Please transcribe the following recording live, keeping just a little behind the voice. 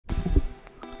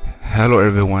Hello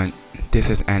everyone, this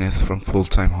is Anis from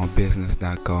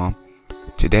fulltimehomebusiness.com.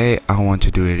 Today I want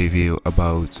to do a review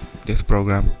about this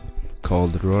program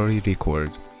called Rory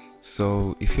Record.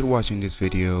 So if you're watching this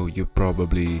video, you're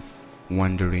probably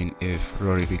wondering if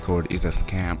Rory Record is a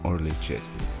scam or legit.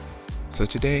 So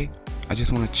today I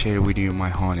just want to share with you my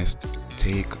honest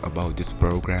take about this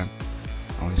program.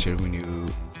 I want to share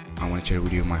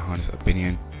with you my honest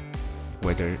opinion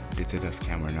whether this is a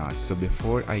scam or not. So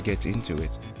before I get into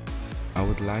it, I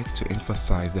would like to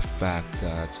emphasize the fact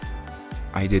that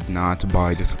I did not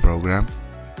buy this program,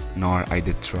 nor I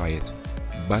did try it,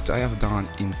 but I have done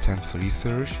intense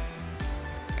research,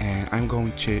 and I'm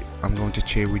going to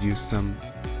share with you some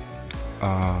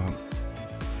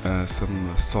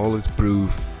solid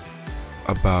proof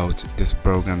about this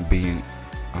program being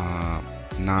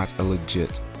not a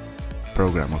legit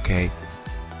program. Okay,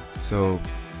 so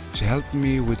to help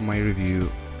me with my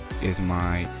review is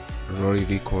my Rory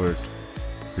Ricord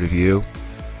review.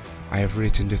 I have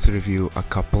written this review a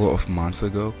couple of months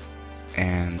ago,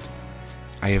 and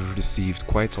I have received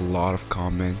quite a lot of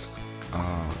comments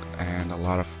and a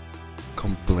lot of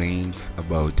complaints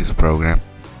about this program.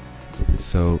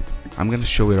 So I'm gonna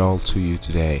show it all to you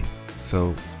today.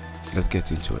 So let's get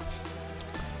into it.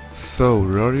 So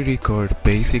Rory Ricord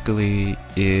basically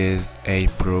is a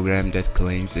program that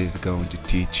claims it's going to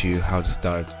teach you how to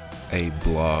start a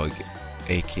blog,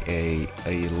 aka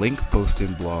a link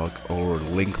posting blog or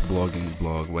link blogging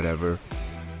blog, whatever,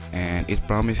 and it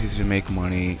promises to make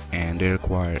money, and they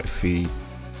require a fee.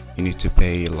 You need to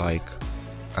pay like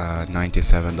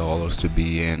 $97 to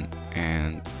be in.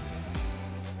 And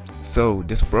so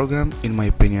this program, in my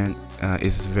opinion,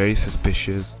 is very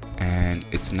suspicious and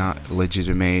it's not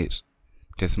legitimate.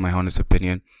 That's my honest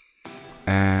opinion,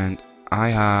 and I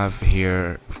have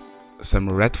here some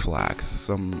red flags,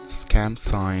 some scam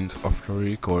signs of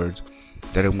Rory Record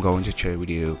that I'm going to share with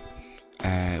you,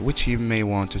 which you may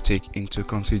want to take into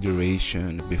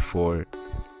consideration before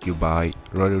you buy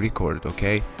Rory Record.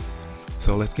 Okay,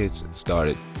 so let's get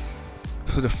started.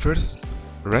 So the first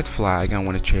red flag I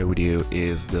want to share with you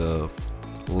is the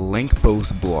link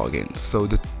post blogging. So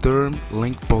the term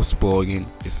link post blogging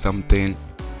is something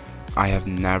I have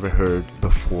never heard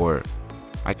before.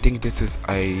 I think this is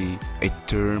a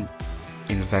term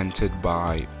invented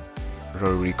by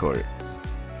Rory Ricord.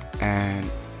 And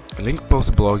link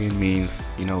post blogging means,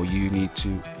 you need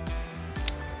to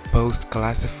post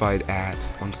classified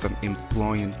ads on some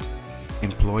employment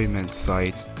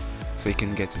sites so you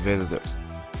can get visitors.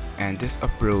 And this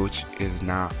approach is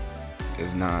not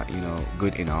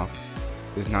good enough.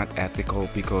 It's not ethical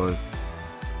because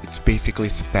it's basically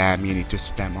spam. You need to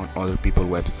spam on other people's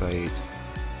websites,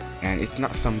 and it's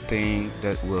not something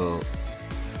that will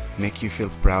make you feel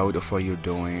proud of what you're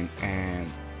doing. And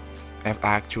I've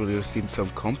actually received some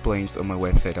complaints on my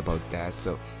website about that.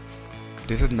 So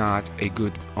this is not a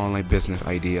good online business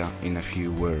idea, in a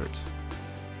few words.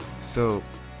 So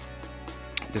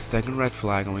the second red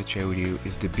flag I want to share with you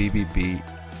is the BBB,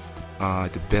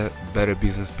 the Better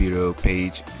Business Bureau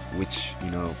page, which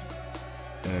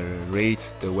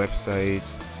rates the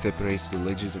websites, separates the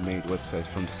legitimate websites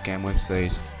from the scam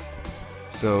websites.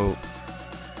 So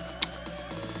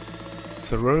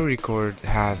Rory Record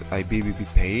has a BBB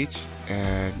page,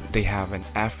 and they have an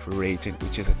F rating,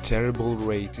 which is a terrible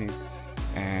rating.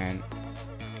 And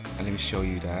let me show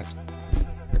you that.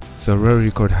 So Rory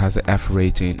Record has an F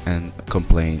rating and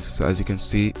complaints. So as you can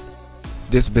see,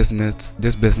 this business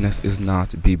is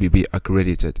not BBB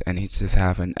accredited, and it just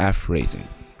have an F rating,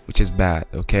 which is bad.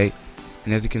 Okay,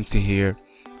 and as you can see here,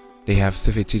 they have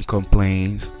 17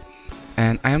 complaints,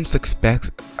 and I am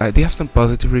suspect they have some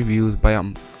positive reviews, but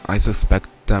I suspect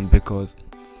them because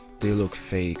they look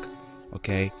fake.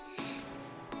 Okay,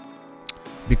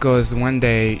 because one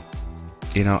day,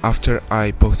 after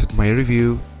I posted my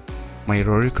review, my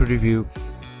Rory Record review,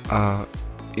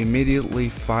 immediately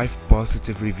 5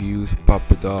 positive reviews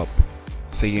popped up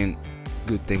saying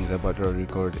good things about Rory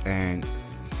Record. And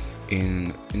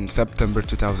in September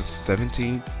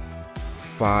 2017,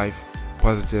 5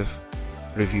 positive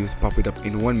reviews popped up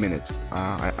in 1 minute.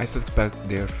 I suspect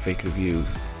they're fake reviews.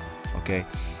 Okay,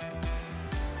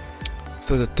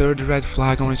 so the third red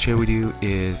flag I want to share with you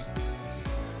is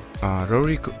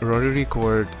Rory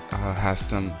Record has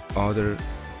some other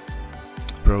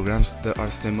programs that are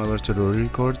similar to Rory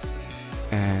Record,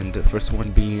 and the first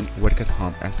one being Work at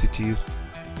Home Institute,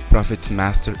 Profits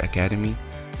Master Academy,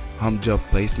 Home Job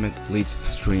Placement, Leads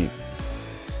Stream.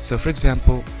 So for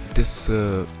example, this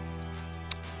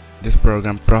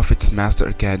program, Profits Master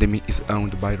Academy, is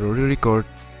owned by Rory Record,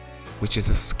 which is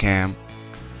a scam,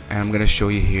 and I'm gonna show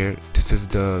you here. This is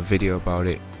the video about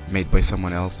it. made by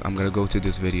someone else. I'm gonna go to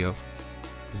this video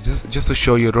just to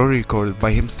show you Rory Ricord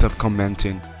by himself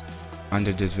commenting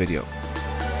under this video.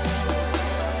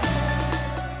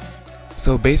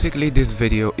 So basically this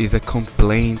video is a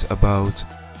complaint about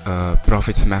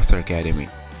Profits Master Academy.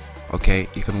 Okay,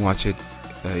 you can watch it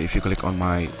if you click on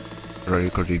my Rory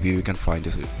Ricord review. You can find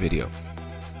this video.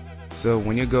 So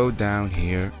when you go down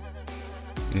here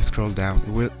and you scroll down,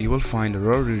 you will find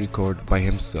Rory Ricord by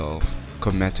himself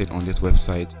commented on this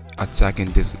website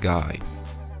attacking this guy,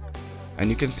 and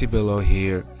you can see below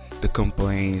here the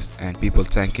complaints and people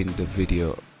thanking the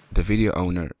video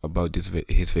owner about his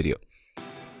video.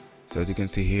 So as you can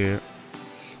see here,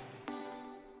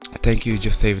 thank you,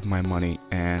 just saved my money.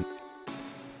 And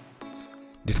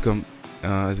this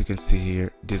as you can see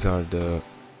here, these are the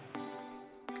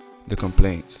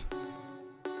complaints.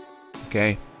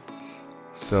 Okay,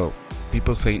 so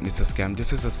people saying it's a scam.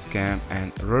 This is a scam,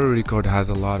 and Rory Ricord has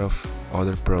a lot of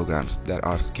other programs that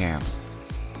are scams.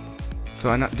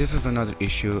 So this is another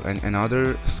issue and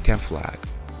another scam flag,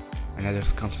 another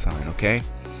scam sign. Okay,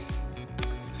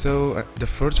 so the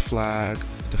first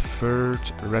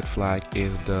red flag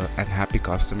is the unhappy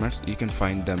customers. You can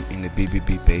find them in the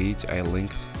BBB page. I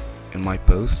linked in my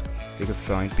post. You can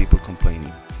find people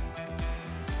complaining.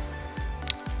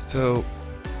 So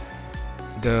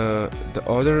the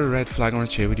other red flag I want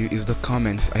to share with you is the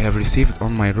comments I have received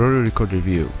on my Rory Ricord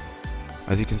review.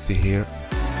 As you can see here,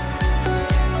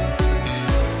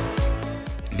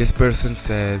 this person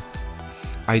says,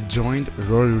 I joined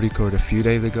Rory Ricord a few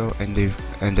days ago, and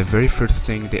the very first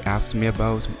thing they asked me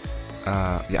about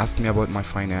my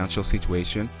financial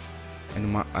situation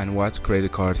and what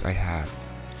credit cards I have.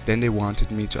 Then they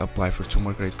wanted me to apply for 2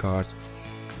 more credit cards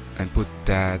and put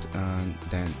that.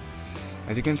 Then,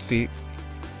 as you can see,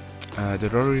 the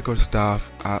Rory Ricord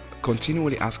staff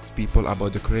continually asks people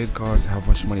about the credit cards, how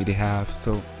much money they have,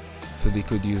 so they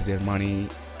could use their money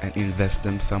and invest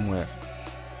them somewhere.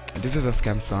 This is a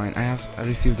scam sign. I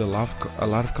received a lot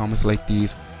of comments like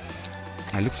these.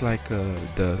 It looks like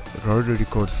the Rory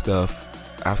Ricord stuff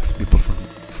asks people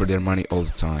for their money all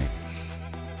the time.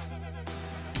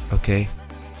 Okay,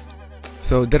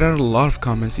 so there are a lot of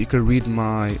comments. You can read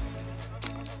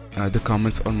the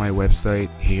comments on my website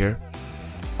here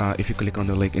if you click on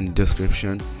the link in the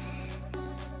description,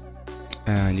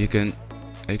 and you can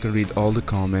read all the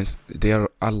comments. There are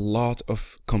a lot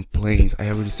of complaints. I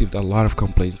have received a lot of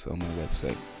complaints on my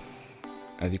website.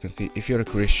 As you can see, if you're a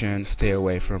Christian, stay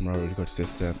away from Rory Ricord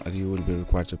system, as you will be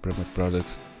required to promote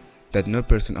products that no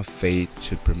person of faith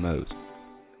should promote.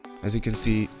 As you can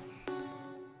see,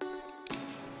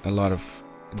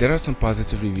 there are some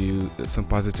positive reviews,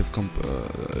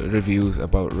 reviews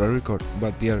about Rory Ricord,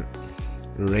 but they are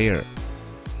rare.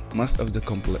 Most of the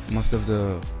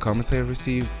comments I have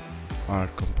received are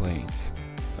complaints.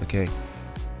 Okay,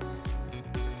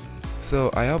 so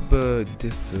I hope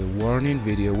this warning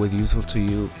video was useful to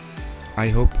you. I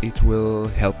hope it will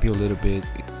help you a little bit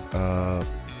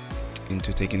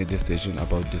into taking a decision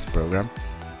about this program.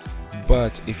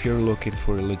 But if you're looking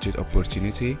for a legit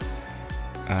opportunity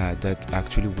that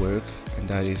actually works and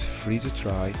that is free to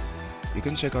try, you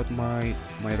can check out my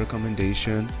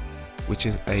recommendation, which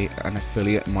is an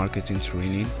affiliate marketing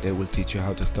training that will teach you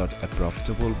how to start a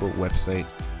profitable website,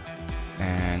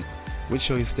 and will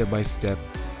show you step by step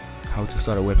how to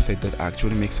start a website that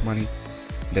actually makes money,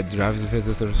 that drives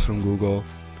visitors from Google,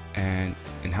 and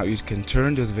how you can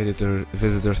turn those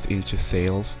visitors into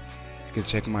sales. You can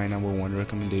check my #1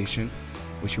 recommendation,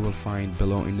 which you will find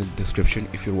below in the description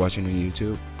if you're watching on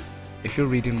YouTube. If you're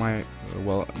reading my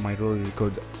Rory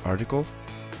Ricord article,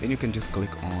 then you can just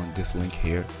click on this link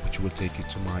here, which will take you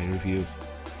to my review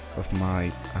of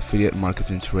my affiliate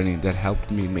marketing training that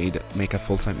helped me make a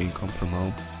full-time income from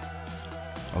home.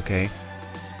 Okay,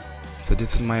 so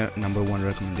this is my #1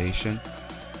 recommendation.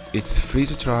 It's free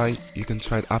to try. You can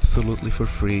try it absolutely for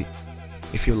free.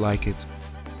 If you like it,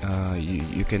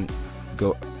 you can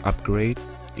go upgrade.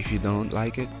 If you don't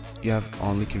like it, you have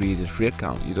only created a free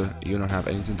account. You don't have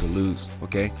anything to lose.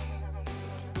 Okay,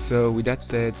 so with that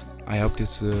said, I hope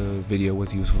this video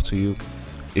was useful to you.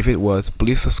 If it was,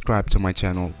 please subscribe to my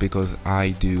channel, because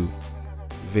I do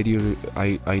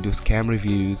scam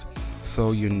reviews,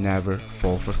 so you never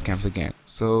fall for scams again.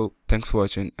 So thanks for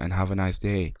watching and have a nice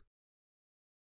day.